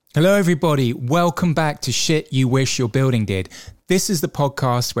Hello, everybody. Welcome back to Shit You Wish Your Building Did. This is the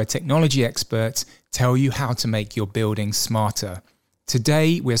podcast where technology experts tell you how to make your building smarter.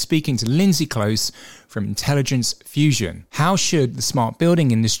 Today, we're speaking to Lindsay Close from Intelligence Fusion. How should the smart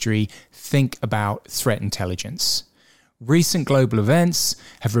building industry think about threat intelligence? Recent global events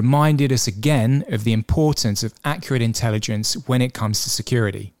have reminded us again of the importance of accurate intelligence when it comes to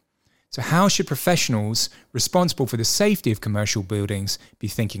security. So how should professionals responsible for the safety of commercial buildings be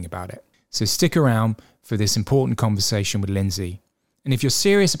thinking about it? So stick around for this important conversation with Lindsay. And if you're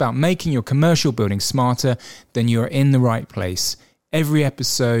serious about making your commercial building smarter, then you're in the right place. Every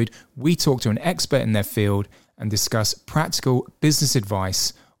episode, we talk to an expert in their field and discuss practical business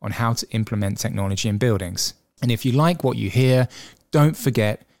advice on how to implement technology in buildings. And if you like what you hear, don't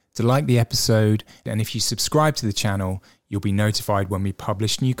forget to like the episode. And if you subscribe to the channel, you'll be notified when we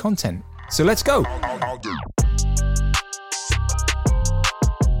publish new content. So let's go.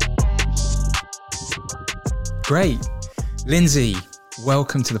 Great. Lindsay,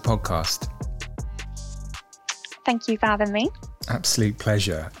 welcome to the podcast. Thank you for having me. Absolute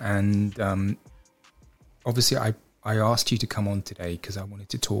pleasure. And obviously, I asked you to come on today because I wanted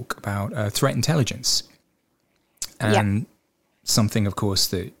to talk about threat intelligence. And something, of course,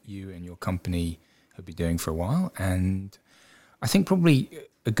 that you and your company have been doing for a while. And I think probably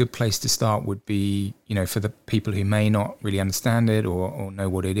a good place to start would be, for the people who may not really understand it or know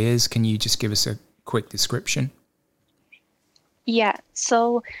what it is, can you just give us a quick description? Yeah,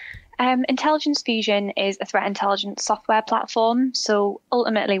 so Intelligence Fusion is a threat intelligence software platform. So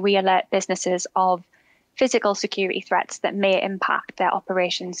ultimately, we alert businesses of physical security threats that may impact their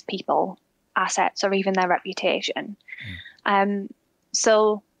operations, people, assets, or even their reputation.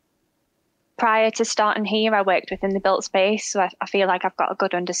 So prior to starting here, I worked within the built space, so I feel like I've got a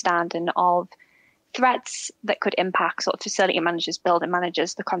good understanding of threats that could impact sort of facility managers, building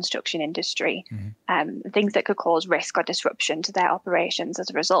managers, the construction industry, things that could cause risk or disruption to their operations as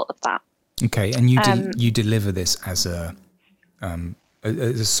a result of that. Okay, and you deliver this as a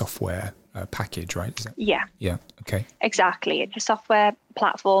software package, right? Is that... Yeah. Okay. Exactly. It's a software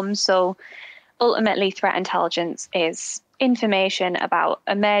platform. So ultimately, threat intelligence is information about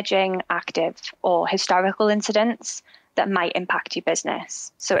emerging, active, or historical incidents that might impact your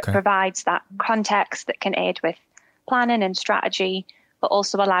business. So it provides that context that can aid with planning and strategy, but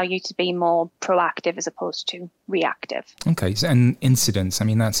also allow you to be more proactive as opposed to reactive. Okay, so, and incidents, I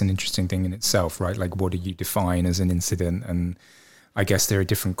mean, that's an interesting thing in itself, right? Like, what do you define as an incident? And I guess there are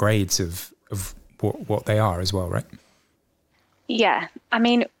different grades of what they are as well, right? Yeah, I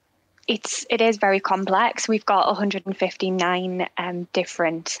mean, it is very complex. We've got 159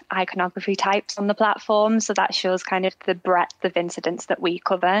 different iconography types on the platform, so that shows kind of the breadth of incidents that we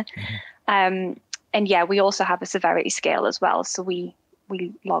cover. And yeah, we also have a severity scale as well, so we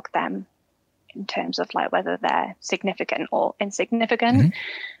log them in terms of like whether they're significant or insignificant.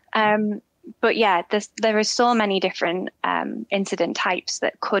 But yeah, there are so many different incident types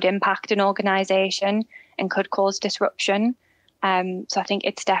that could impact an organization and could cause disruption. So I think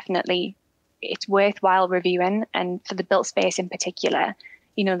it's worthwhile reviewing. And for the built space in particular,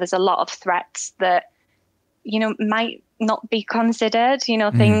 there's a lot of threats that, might not be considered.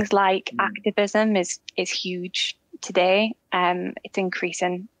 Things like activism is huge today. It's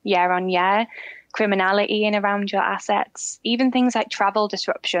increasing year on year. Criminality in around your assets, even things like travel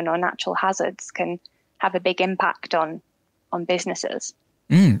disruption or natural hazards can have a big impact on businesses.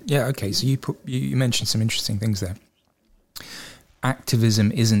 Yeah. Okay. So you mentioned some interesting things there.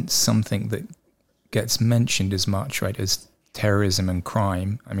 Activism isn't something that gets mentioned as much, right, as terrorism and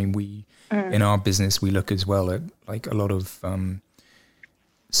crime. I mean, we in our business, we look as well at like a lot of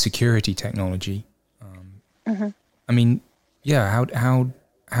security technology. I mean, yeah,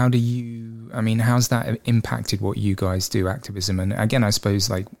 how do you, I mean, how's that impacted what you guys do, activism? And again, I suppose,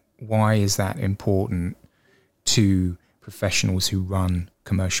 like, why is that important to professionals who run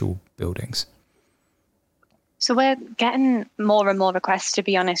commercial buildings? So we're getting more and more requests, to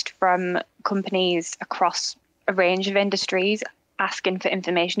be honest, from companies across a range of industries asking for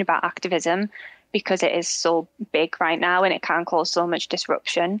information about activism because it is so big right now and it can cause so much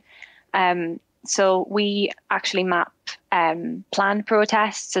disruption. So we actually map planned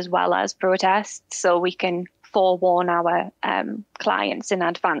protests as well as protests so we can forewarn our clients in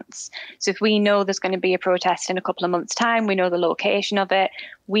advance. So if we know there's going to be a protest in a couple of months' time, we know the location of it,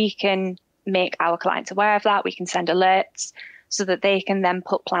 we can make our clients aware of that. We can send alerts so that they can then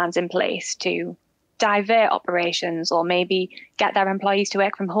put plans in place to divert operations or maybe get their employees to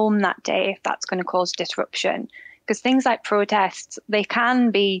work from home that day if that's going to cause disruption. Because things like protests, they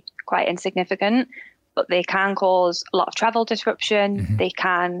can be quite insignificant, but they can cause a lot of travel disruption. They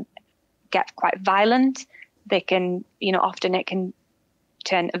can get quite violent. They can, often it can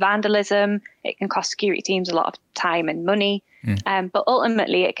turn to vandalism. It can cost security teams a lot of time and money. But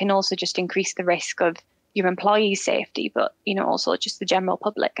ultimately, it can also just increase the risk of your employees' safety, but, also just the general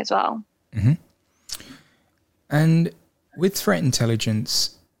public as well. And with threat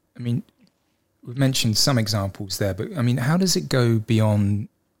intelligence, I mean, we've mentioned some examples there, but I mean, how does it go beyond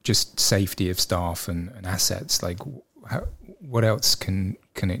just safety of staff and assets? Like, what else can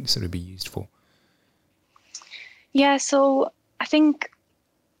it sort of be used for? Yeah, so I think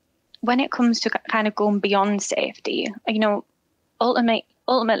when it comes to kind of going beyond safety,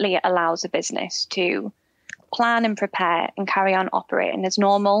 ultimately it allows a business to plan and prepare and carry on operating as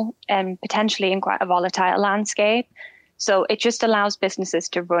normal and potentially in quite a volatile landscape. So it just allows businesses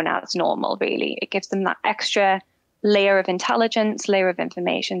to run as normal, really. It gives them that extra layer of intelligence, layer of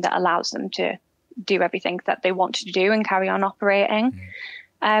information that allows them to do everything that they want to do and carry on operating.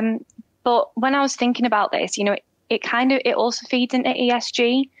 But when I was thinking about this, it also feeds into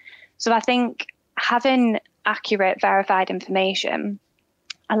ESG. So I think having accurate, verified information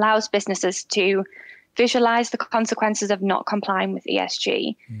allows businesses to visualize the consequences of not complying with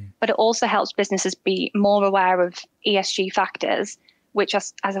ESG, but it also helps businesses be more aware of ESG factors, which,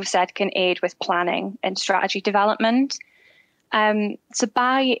 as I've said, can aid with planning and strategy development. So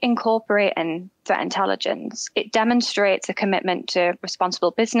by incorporating threat intelligence, it demonstrates a commitment to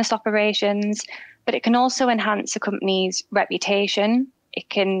responsible business operations, but it can also enhance a company's reputation. It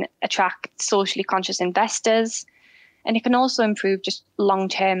can attract socially conscious investors, and it can also improve just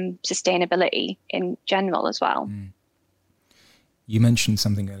long-term sustainability in general as well. You mentioned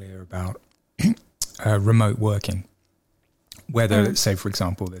something earlier about remote working. Whether, let's say, for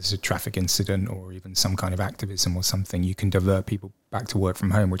example, there's a traffic incident or even some kind of activism or something, you can divert people back to work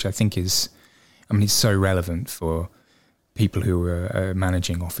from home, which I think is, it's so relevant for people who are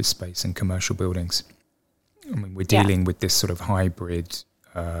managing office space and commercial buildings. We're dealing with this sort of hybrid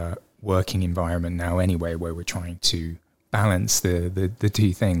working environment now anyway, where we're trying to balance the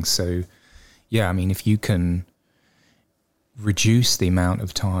two things. So, if you can reduce the amount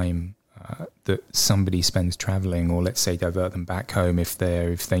of time that somebody spends traveling, or let's say divert them back home if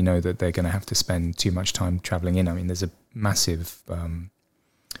they know that they're going to have to spend too much time traveling in, there's a massive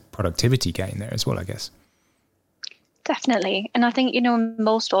productivity gain there as well, I guess. Definitely. And I think, in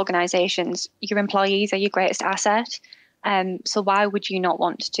most organizations, your employees are your greatest asset. So why would you not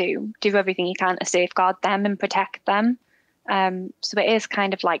want to do everything you can to safeguard them and protect them? So it is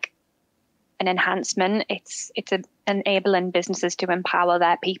kind of like an enhancement. It's enabling businesses to empower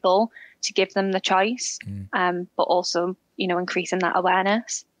their people, to give them the choice, but also, increasing that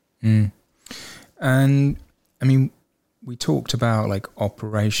awareness. And we talked about like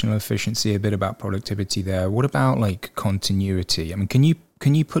operational efficiency, a bit about productivity there. What about like continuity?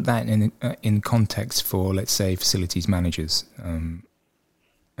 Can you put that in context for, let's say, facilities managers?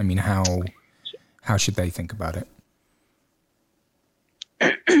 How should they think about it?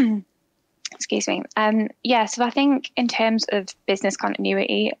 Excuse me. So I think in terms of business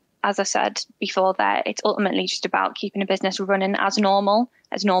continuity, as I said before there, it's ultimately just about keeping a business running as normal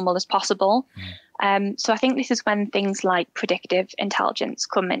as possible. So I think this is when things like predictive intelligence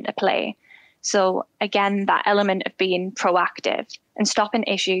come into play. So again, that element of being proactive and stopping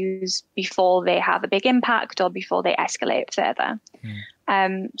issues before they have a big impact or before they escalate further.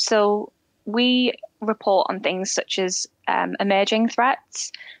 So we report on things such as emerging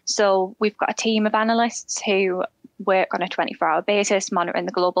threats. So we've got a team of analysts who work on a 24-hour basis monitoring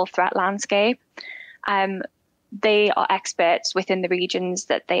the global threat landscape. They are experts within the regions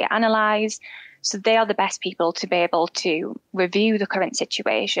that they analyse. So they are the best people to be able to review the current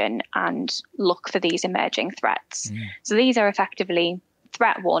situation and look for these emerging threats. So these are effectively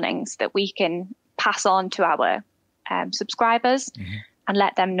threat warnings that we can pass on to our subscribers and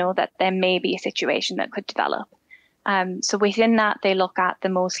let them know that there may be a situation that could develop. So within that, they look at the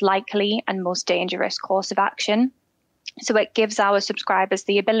most likely and most dangerous course of action. So it gives our subscribers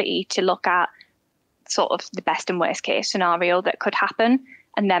the ability to look at sort of the best and worst case scenario that could happen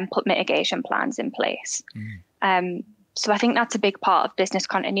and then put mitigation plans in place. So I think that's a big part of business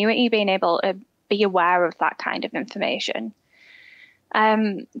continuity, being able to be aware of that kind of information.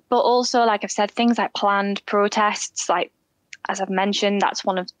 But also, like I've said, things like planned protests, like, as I've mentioned, that's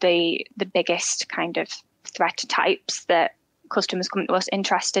one of the biggest kind of threat types that customers come to us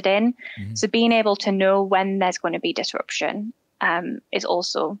interested in. So being able to know when there's going to be disruption is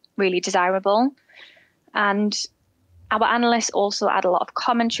also really desirable. And our analysts also add a lot of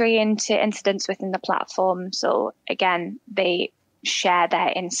commentary into incidents within the platform. So again, they share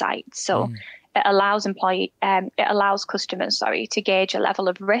their insights. So it allows customers, to gauge a level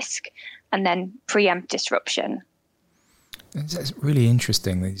of risk and then preempt disruption. It's really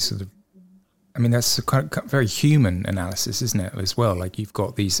interesting. These sort of, I mean, that's a kind of very human analysis, isn't it? As well, like you've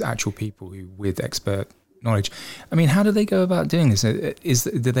got these actual people who with expert knowledge. I mean, how do they go about doing this?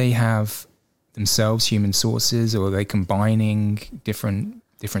 Do they have themselves human sources, or are they combining different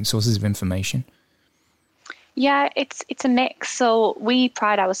sources of information? Yeah, it's a mix. So we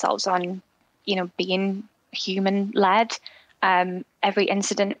pride ourselves on, being human led. Every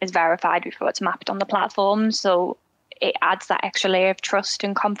incident is verified before it's mapped on the platform. So it adds that extra layer of trust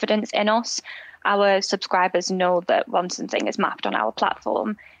and confidence in us. Our subscribers know that once something is mapped on our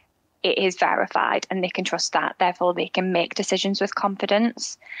platform, it is verified and they can trust that. Therefore, they can make decisions with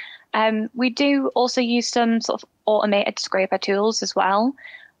confidence. We do also use some sort of automated scraper tools as well.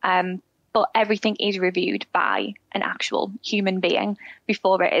 But everything is reviewed by an actual human being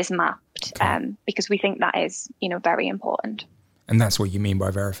before it is mapped, because we think that is, very important. And that's what you mean by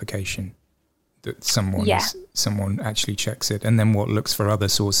verification, that someone actually checks it, and then what looks for other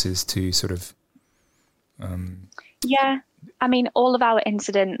sources to sort of... Yeah, I mean, all of our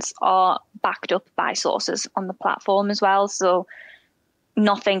incidents are backed up by sources on the platform as well. So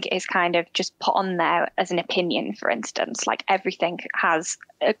nothing is kind of just put on there as an opinion, for instance. Like everything has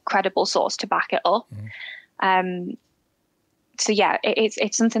a credible source to back it up. So yeah,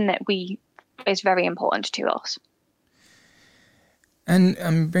 it's something that is very important to us. And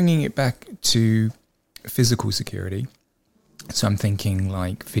I'm bringing it back to physical security. So I'm thinking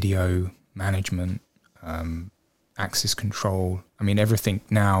like video management, access control. I mean, everything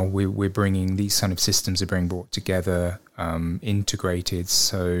now we're bringing, these kind of systems are being brought together, integrated.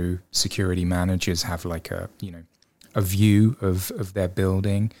 So security managers have like a view of their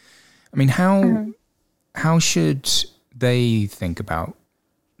building. I mean, how should they think about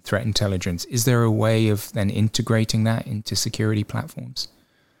threat intelligence? Is there a way of then integrating that into security platforms?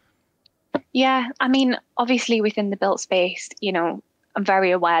 Yeah, I mean, obviously within the built space, I'm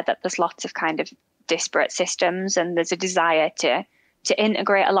very aware that there's lots of kind of disparate systems, and there's a desire to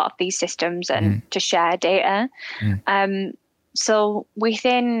integrate a lot of these systems and to share data. So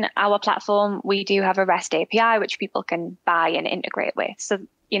within our platform, we do have a REST API, which people can buy and integrate with. So,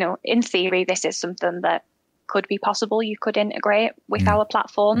 in theory, this is something that could be possible. You could integrate with our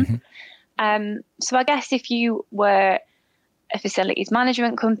platform. So I guess if you were a facilities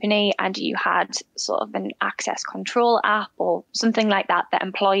management company and you had sort of an access control app or something like that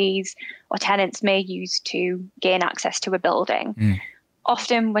employees or tenants may use to gain access to a building,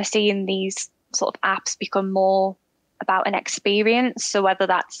 often we're seeing these sort of apps become more about an experience. So whether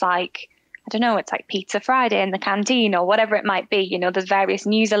that's like, I don't know, it's like Pizza Friday in the canteen or whatever it might be, there's various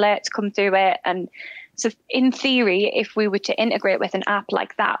news alerts come through it. And so in theory, if we were to integrate with an app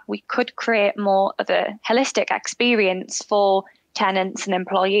like that, we could create more of a holistic experience for tenants and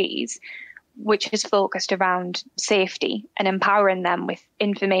employees, which is focused around safety and empowering them with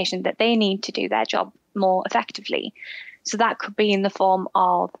information that they need to do their job more effectively. So that could be in the form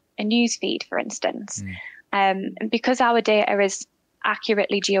of a news feed, for instance. And because our data is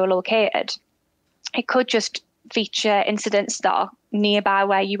accurately geolocated, it could just feature incidents that are nearby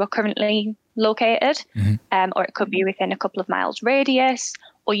where you are currently located, or it could be within a couple of miles radius,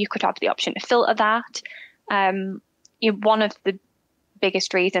 or you could have the option to filter that. One of the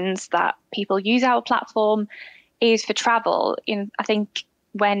biggest reasons that people use our platform is for travel. I think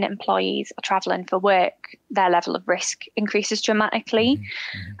when employees are traveling for work, their level of risk increases dramatically.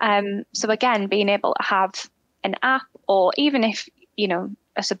 So again, being able to have an app, or even if,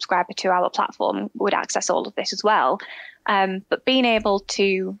 a subscriber to our platform would access all of this as well. But being able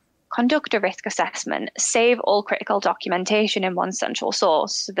to conduct a risk assessment, save all critical documentation in one central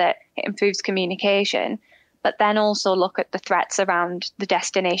source so that it improves communication, but then also look at the threats around the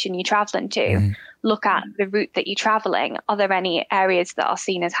destination you're traveling to, look at the route that you're traveling. Are there any areas that are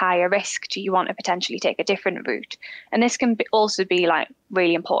seen as higher risk? Do you want to potentially take a different route? And this can also be like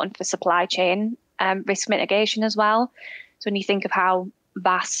really important for supply chain risk mitigation as well. So when you think of how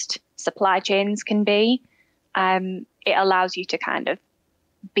vast supply chains can be, it allows you to kind of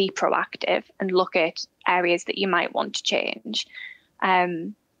be proactive and look at areas that you might want to change.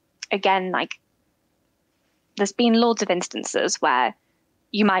 Again, like there's been loads of instances where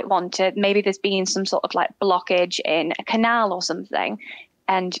you might want to, maybe there's been some sort of like blockage in a canal or something,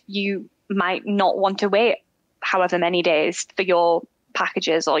 and you might not want to wait however many days for your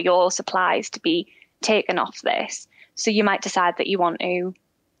packages or your supplies to be taken off this. So you might decide that you want to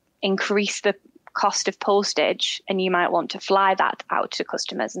increase the cost of postage, and you might want to fly that out to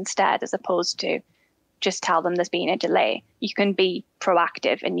customers instead, as opposed to just tell them there's been a delay. You can be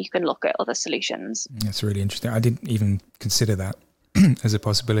proactive and you can look at other solutions. That's really interesting. I didn't even consider that as a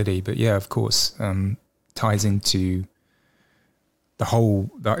possibility, but yeah, of course, ties into the whole.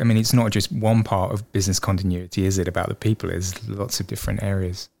 I mean, it's not just one part of business continuity, is it? About the people, there's lots of different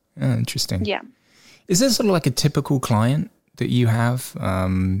areas. Oh, interesting. Yeah. Is there sort of like a typical client that you have? I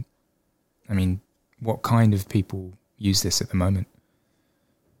mean, what kind of people use this at the moment?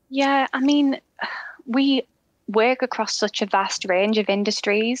 Yeah, I mean, we work across such a vast range of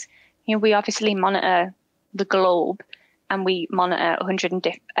industries. You know, we obviously monitor the globe, and we monitor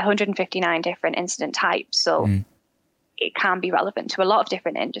 159 different incident types. So it can be relevant to a lot of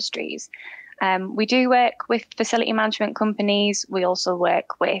different industries. We do work with facility management companies. We also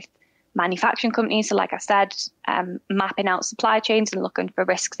work with manufacturing companies. So like I said, mapping out supply chains and looking for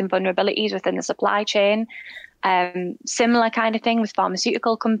risks and vulnerabilities within the supply chain. Similar kind of thing with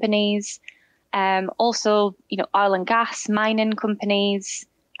pharmaceutical companies. Also, you know, oil and gas, mining companies,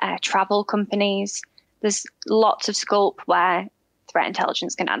 travel companies. There's lots of scope where threat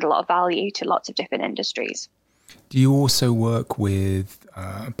intelligence can add a lot of value to lots of different industries. Do you also work with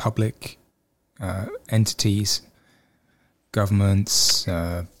public entities, governments,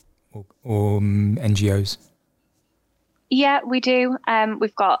 or NGOs? Yeah, we do.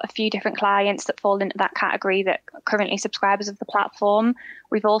 We've got a few different clients that fall into that category that are currently subscribers of the platform.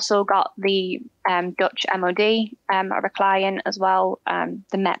 We've also got the Dutch MOD are a client as well,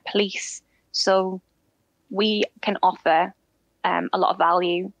 the Met Police. So we can offer a lot of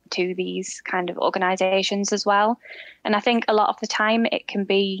value to these kind of organisations as well. And I think a lot of the time it can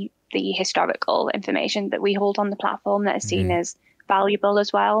be the historical information that we hold on the platform that is seen as valuable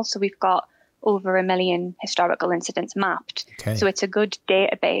as well. So we've got over 1 million historical incidents mapped. Okay. So it's a good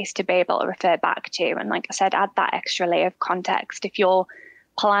database to be able to refer back to. And like I said, add that extra layer of context. If you're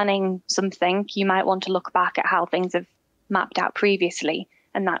planning something, you might want to look back at how things have mapped out previously,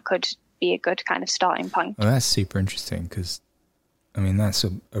 and that could be a good kind of starting point. Well, that's super interesting because, I mean, that's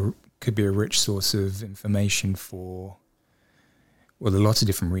could be a rich source of information for, well, lots of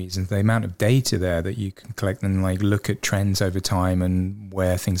different reasons. The amount of data there that you can collect and like look at trends over time and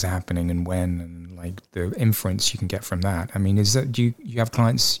where things are happening and when, and like the inference you can get from that. I mean, do you have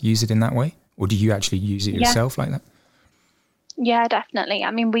clients use it in that way, or do you actually use it yourself like that? Yeah, definitely. I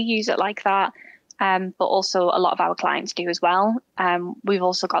mean, we use it like that, but also a lot of our clients do as well. We've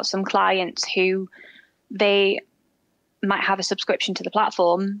also got some clients who they might have a subscription to the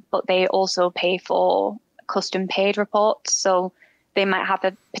platform, but they also pay for custom paid reports. So they might have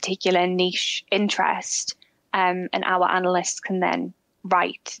a particular niche interest, and our analysts can then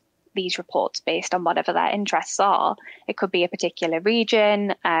write these reports based on whatever their interests are. It could be a particular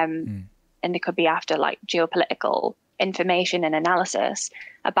region, and it could be after like geopolitical information and analysis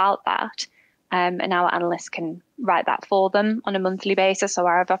about that. And our analysts can write that for them on a monthly basis or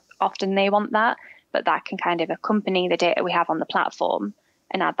however often they want that. But that can kind of accompany the data we have on the platform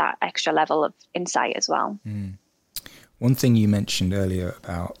and add that extra level of insight as well. One thing you mentioned earlier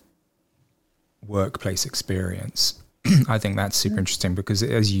about workplace experience, I think that's super interesting because,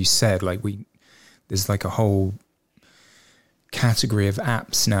 as you said, like there's like a whole category of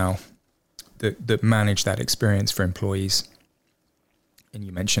apps now that manage that experience for employees. And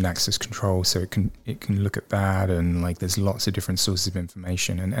you mentioned access control, so it can look at that, and like there's lots of different sources of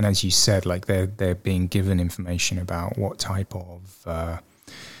information. And as you said, like they're being given information about what type of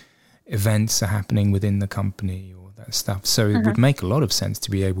events are happening within the company or that stuff. So it would make a lot of sense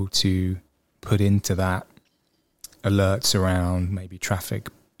to be able to put into that alerts around maybe traffic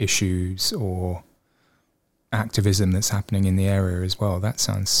issues or activism that's happening in the area as well. That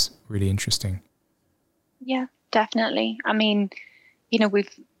sounds really interesting. Yeah, definitely. I mean, you know,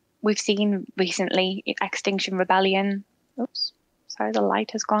 we've seen recently Extinction Rebellion. Oops, sorry, the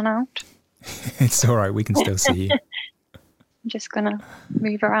light has gone out. It's all right, we can still see you. I'm just going to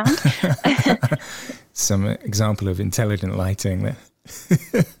move around. Some example of intelligent lighting there.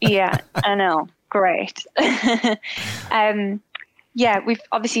 Yeah, I know. Great. Yeah, we've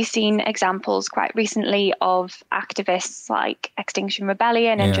obviously seen examples quite recently of activists like Extinction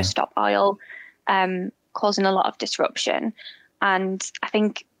Rebellion and Just Stop Oil causing a lot of disruption. And I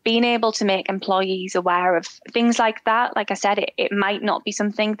think being able to make employees aware of things like that, like I said, it might not be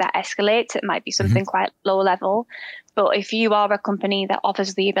something that escalates. It might be something quite low level. But if you are a company that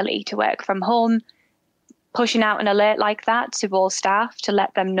offers the ability to work from home, pushing out an alert like that to all staff to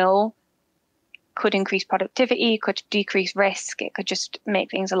let them know could increase productivity, could decrease risk. It could just make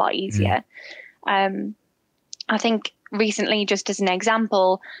things a lot easier. I think recently, just as an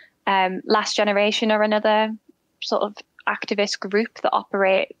example, Last Generation are another sort of activist group that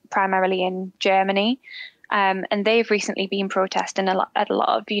operate primarily in Germany. And they've recently been protesting at a lot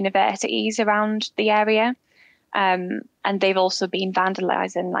of universities around the area. And they've also been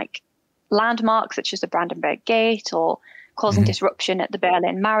vandalizing like landmarks such as the Brandenburg Gate, or causing disruption at the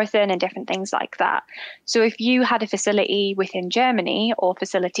Berlin Marathon and different things like that. So if you had a facility within Germany, or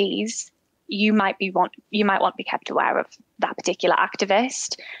facilities, you might want to be kept aware of that particular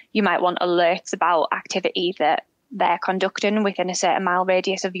activist. You might want alerts about activity that they're conducting within a certain mile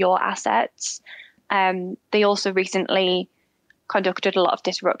radius of your assets. They also recently conducted a lot of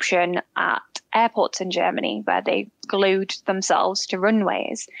disruption at airports in Germany, where they glued themselves to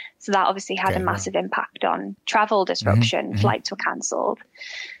runways. So that obviously had a massive impact on travel disruption. Flights were cancelled.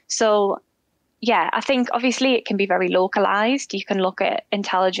 So yeah, I think obviously it can be very localized. You can look at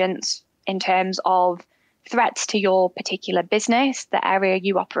intelligence in terms of threats to your particular business, the area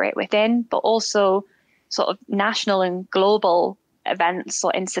you operate within, but also sort of national and global events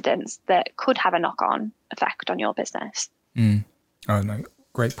or incidents that could have a knock-on effect on your business. Oh no,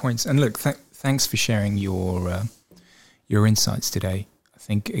 great points. And look, thanks for sharing your insights today. I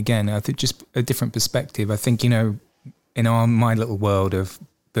think again, just a different perspective. I think, in my little world of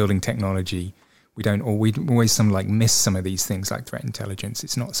building technology, we always miss some of these things like threat intelligence.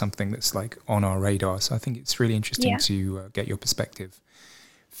 It's not something that's like on our radar. So I think it's really interesting to get your perspective.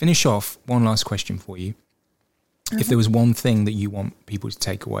 Finish off, one last question for you. If there was one thing that you want people to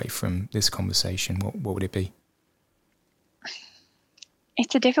take away from this conversation, what would it be?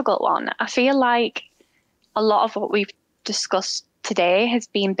 It's a difficult one. I feel like a lot of what we've discussed today has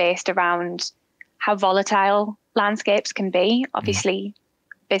been based around how volatile landscapes can be. Obviously,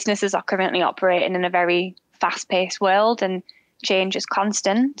 businesses are currently operating in a very fast-paced world, and change is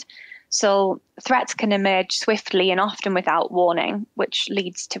constant. So threats can emerge swiftly and often without warning, which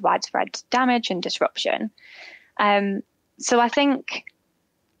leads to widespread damage and disruption. So I think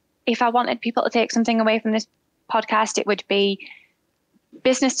if I wanted people to take something away from this podcast, it would be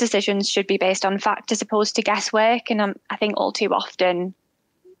business decisions should be based on fact as opposed to guesswork. And I think all too often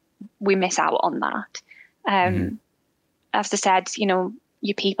we miss out on that. As I said,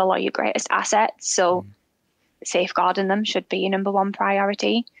 your people are your greatest assets. So safeguarding them should be your number one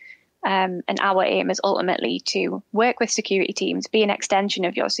priority. And our aim is ultimately to work with security teams, be an extension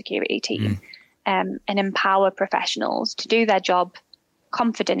of your security team, and empower professionals to do their job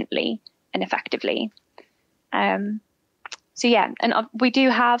confidently and effectively. So yeah, and we do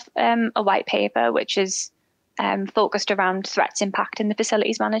have a white paper which is focused around threats impacting the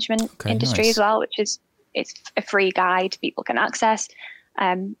facilities management industry as well, which is it's a free guide people can access.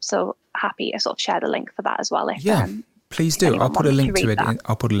 So happy to sort of share the link for that as well. Please do. I'll put a link to it.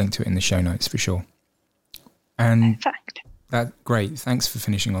 I'll put a link to it in the show notes for sure. And perfect. Great. Thanks for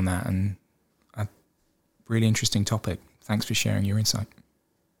finishing on that, and a really interesting topic. Thanks for sharing your insight.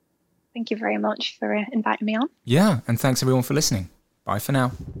 Thank you very much for inviting me on. Yeah, and thanks everyone for listening. Bye for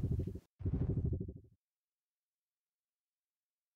now.